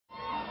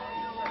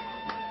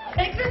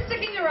for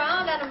sticking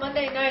around on a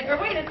Monday night. Or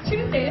wait, it's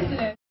Tuesday, isn't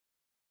it?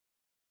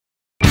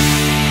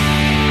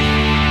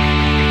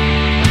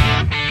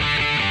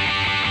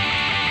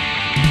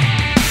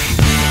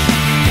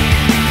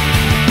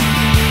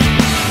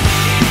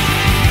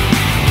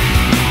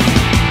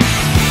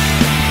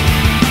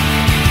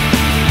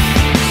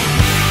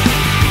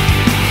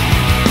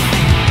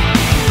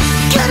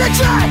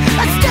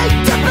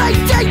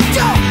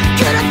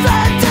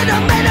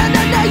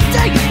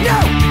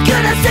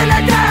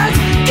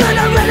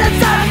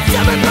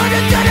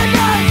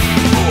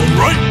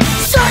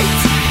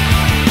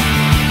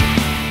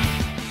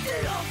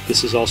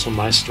 This is also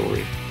my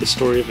story, the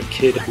story of a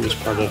kid who was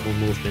part of a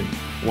movement,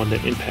 one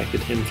that impacted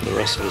him for the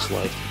rest of his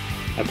life.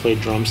 I played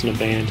drums in a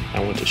band, I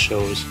went to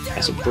shows,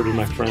 I supported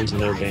my friends in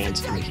their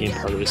bands and became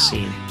part of a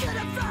scene.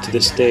 To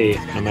this day,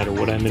 no matter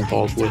what I'm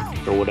involved with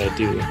or what I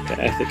do, the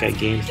ethic I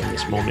gained from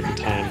this moment in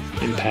time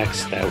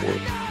impacts that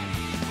work.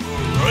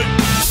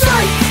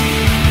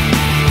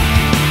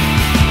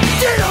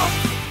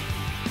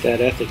 That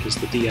ethic is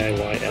the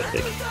D.I.Y.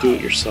 ethic, do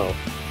it yourself,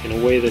 in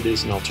a way that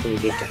is an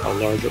alternative to how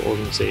larger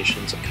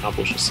organizations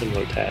accomplish a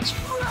similar task.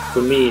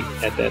 For me,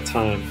 at that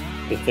time,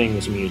 the thing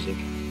was music.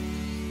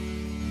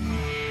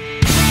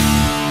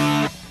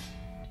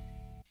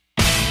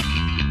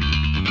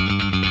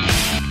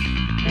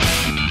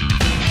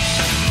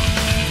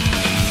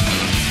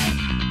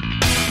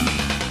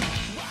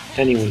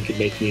 Anyone could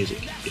make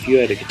music. If you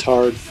had a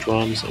guitar,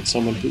 drums, and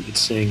someone who could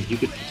sing, you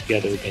could put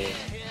together a band.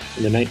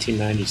 In the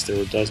 1990s, there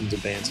were dozens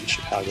of bands in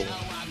Chicago.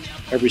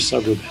 Every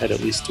suburb had at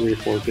least 3 or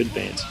 4 good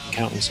bands, and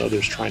countless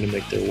others trying to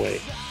make their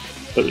way.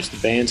 But it was the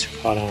bands who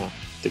caught on,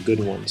 the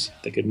good ones,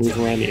 that could move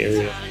around the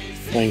area,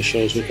 playing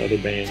shows with other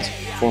bands,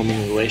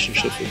 forming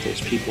relationships with those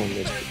people in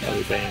those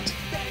other bands,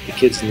 the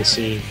kids in the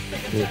scene,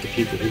 and with the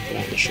people who put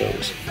on the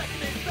shows.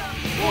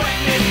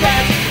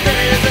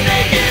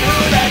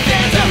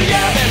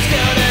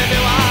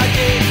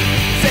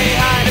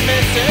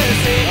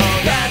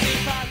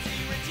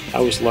 I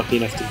was lucky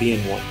enough to be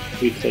in one.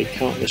 We played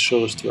countless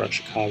shows throughout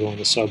Chicago and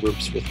the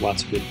suburbs with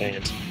lots of good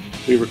bands.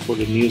 We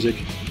recorded music,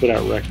 put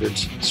out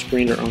records,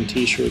 screened our own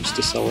t-shirts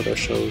to sell at our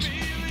shows,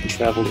 and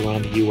traveled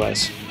around the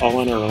U.S., all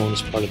on our own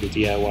as part of the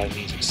D.I.Y.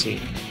 music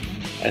scene.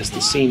 As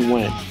the scene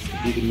went,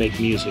 if you could make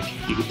music,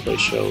 you could play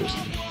shows,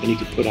 and you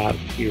could put out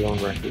your own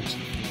records.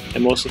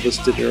 And most of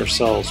us did it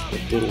ourselves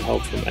with little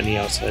help from any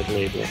outside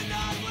label.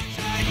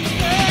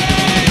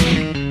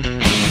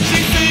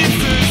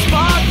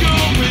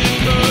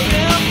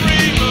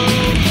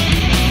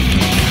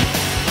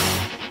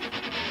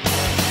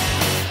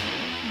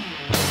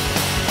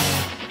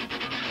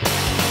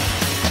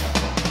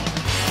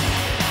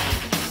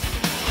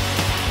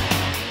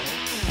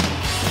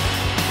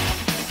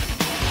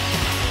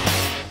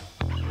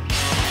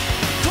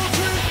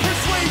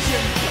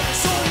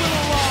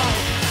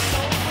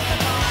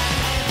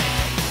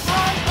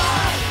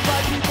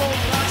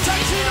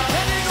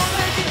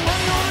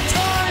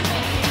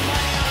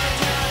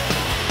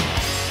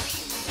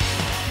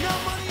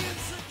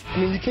 I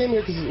mean, you came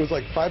here because it was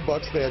like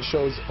 $5. They had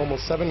shows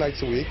almost 7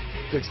 nights a week,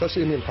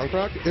 especially Indian punk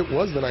rock. It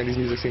was the 90s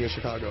music scene in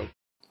Chicago.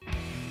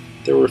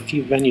 There were a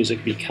few venues that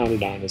could be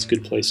counted on as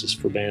good places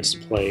for bands to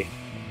play,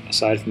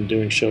 aside from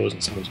doing shows in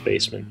someone's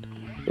basement.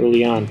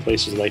 Early on,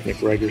 places like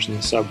McGregor's in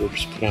the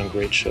suburbs put on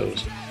great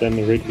shows, then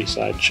the Wrigley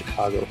side in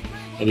Chicago,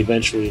 and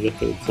eventually the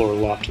third floor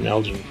loft in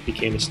Elgin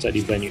became a steady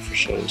venue for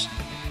shows.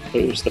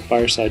 But it was the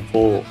Fireside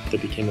Bowl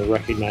that became a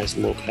recognized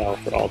locale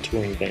for all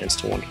touring bands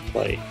to want to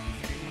play.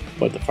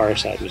 But the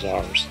Fireside was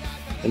ours,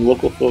 and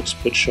local folks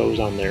put shows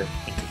on there,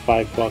 and for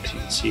 $5 you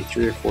could see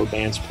 3 or 4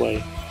 bands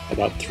play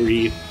about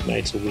 3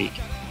 nights a week.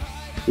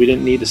 We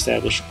didn't need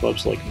established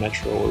clubs like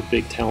Metro or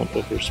big talent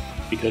bookers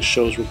because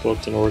shows were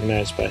booked and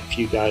organized by a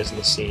few guys in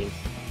the scene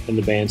and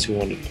the bands who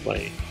wanted to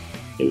play.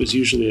 It was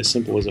usually as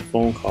simple as a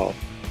phone call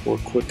or a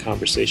quick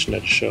conversation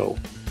at a show.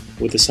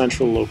 With a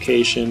central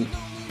location,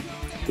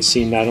 the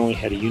scene not only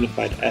had a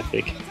unified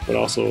ethic, but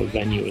also a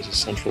venue as a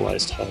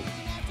centralized hub.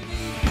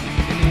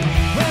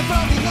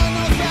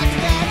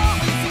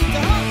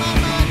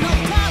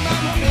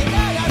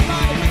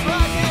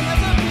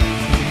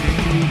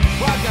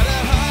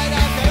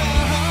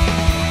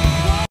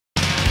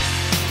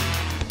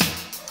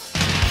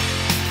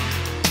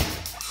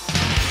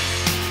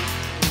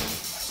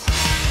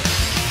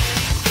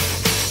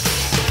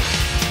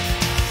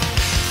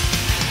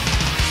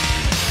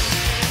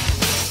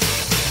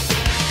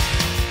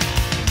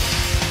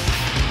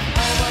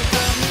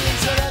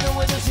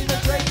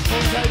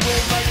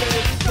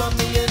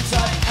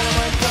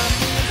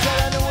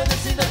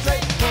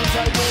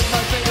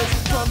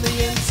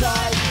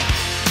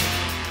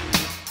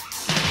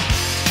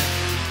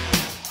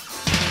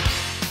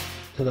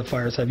 To the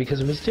Fireside because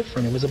it was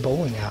different. It was a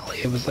bowling alley.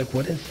 It was like,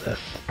 what is this?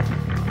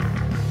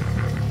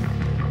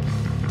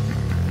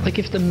 Like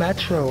if the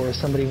Metro or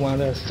somebody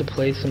wanted us to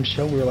play some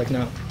show, we were like,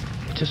 no,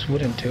 we just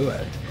wouldn't do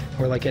it.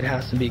 We're like, it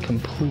has to be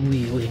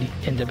completely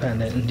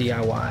independent and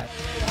DIY.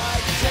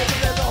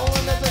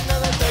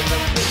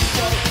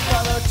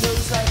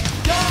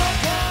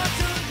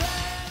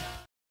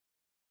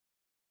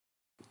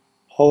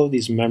 All of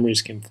these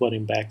memories came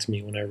flooding back to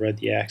me when I read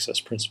The Access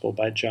Principle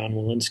by John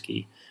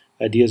Walensky,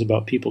 ideas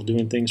about people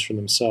doing things for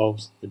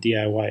themselves, the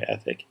DIY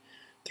ethic.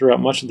 Throughout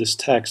much of this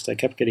text, I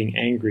kept getting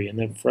angry and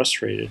then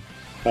frustrated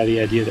by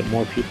the idea that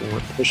more people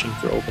weren't pushing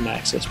for open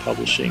access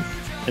publishing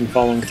and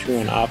following through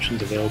on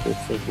options available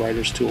for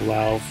writers to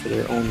allow for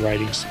their own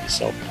writings to be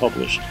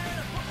self-published,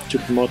 to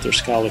promote their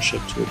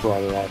scholarship to a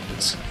broader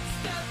audience.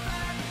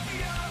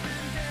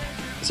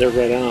 As I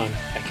read on,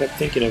 I kept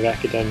thinking of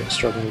academics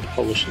struggling to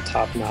publish in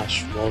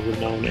top-notch,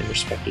 well-renowned and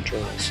respected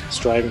journals,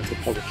 striving for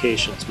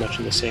publications much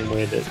in the same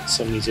way that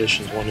some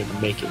musicians wanted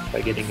to make it by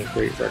getting a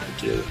great record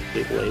deal with a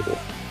big label.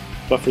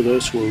 But for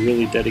those who were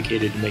really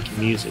dedicated to making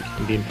music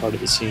and being part of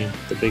the scene,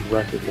 the big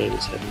record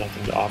labels had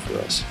nothing to offer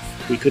us.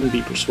 We couldn't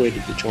be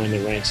persuaded to join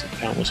the ranks of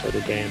countless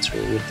other bands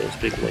who were with those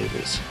big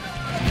labels.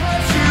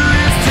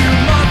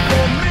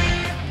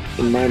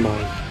 In my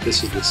mind,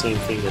 this is the same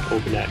thing that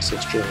open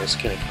access journals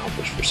can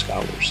accomplish for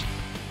scholars.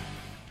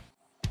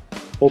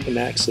 Open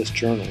access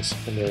journals,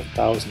 and there are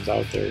thousands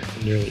out there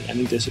in nearly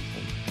any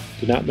discipline,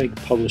 do not make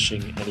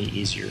publishing any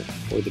easier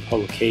or the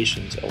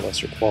publications a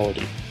lesser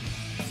quality.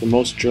 For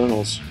most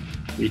journals,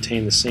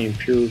 retain the same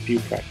peer review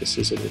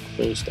practices of their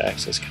closed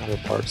access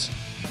counterparts,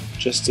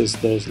 just as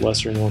those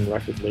lesser known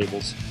record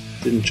labels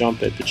didn't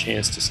jump at the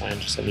chance to sign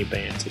just any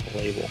band to the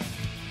label.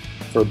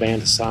 For a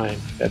band to sign,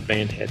 that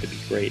band had to be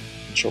great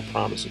and show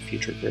promise of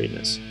future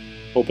greatness.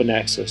 Open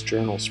access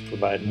journals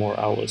provide more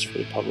outlets for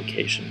the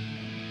publication.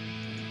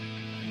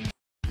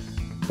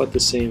 But the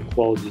same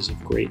qualities of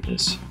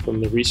greatness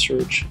from the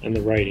research and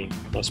the writing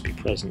must be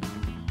present.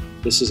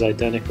 This is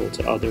identical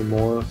to other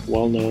more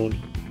well-known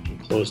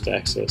and closed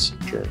access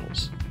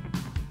journals.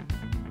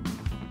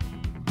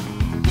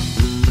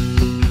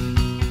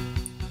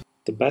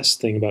 The best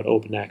thing about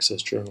open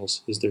access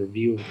journals is their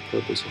view of the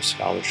purpose of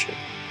scholarship,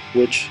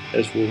 which,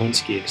 as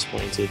Walensky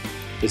explains it,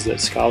 is that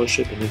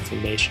scholarship and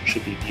information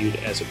should be viewed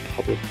as a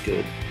public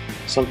good,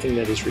 something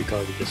that is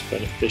regarded as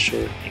beneficial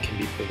and can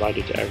be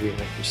provided to everyone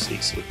who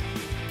seeks it.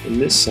 In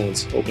this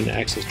sense, open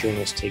access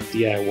journals take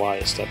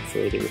DIY a step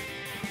further.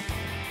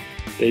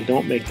 They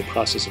don't make the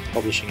process of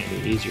publishing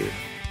any easier,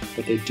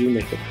 but they do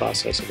make the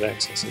process of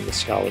accessing the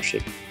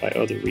scholarship by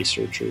other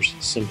researchers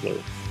simpler.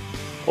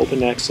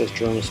 Open access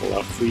journals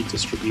allow free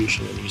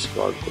distribution and use of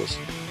articles.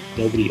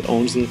 Nobody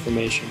owns the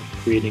information,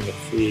 creating a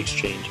free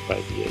exchange of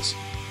ideas.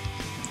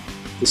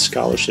 The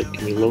scholarship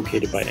can be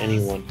located by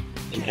anyone,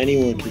 and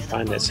anyone can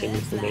find that same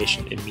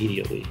information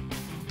immediately.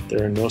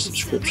 There are no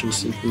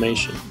subscriptions to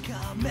information.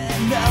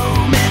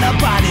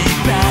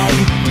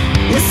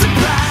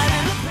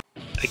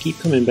 I keep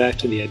coming back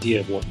to the idea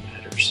of what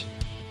matters.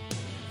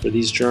 For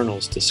these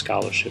journals, the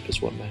scholarship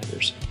is what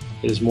matters.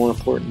 It is more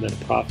important than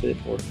profit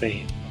or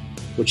fame,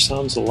 which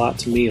sounds a lot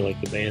to me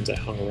like the bands I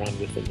hung around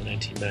with in the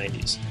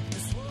 1990s.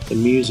 The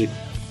music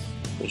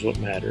was what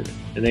mattered,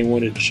 and they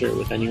wanted to share it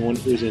with anyone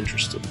who was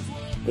interested,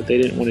 but they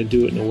didn't want to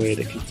do it in a way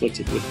that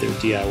conflicted with their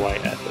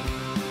DIY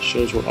ethic.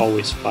 Shows were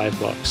always $5,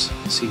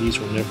 CDs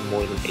were never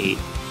more than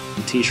 $8,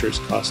 and t-shirts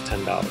cost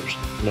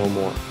 $10, no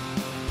more.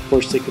 Of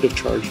course, they could have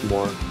charged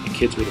more, and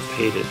kids would have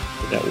paid it,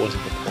 but that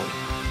wasn't the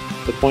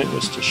point. The point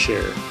was to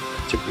share,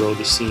 to grow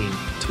the scene,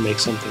 to make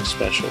something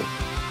special,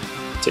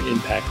 to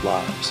impact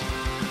lives.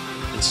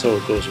 And so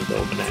it goes with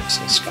open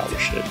access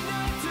scholarship.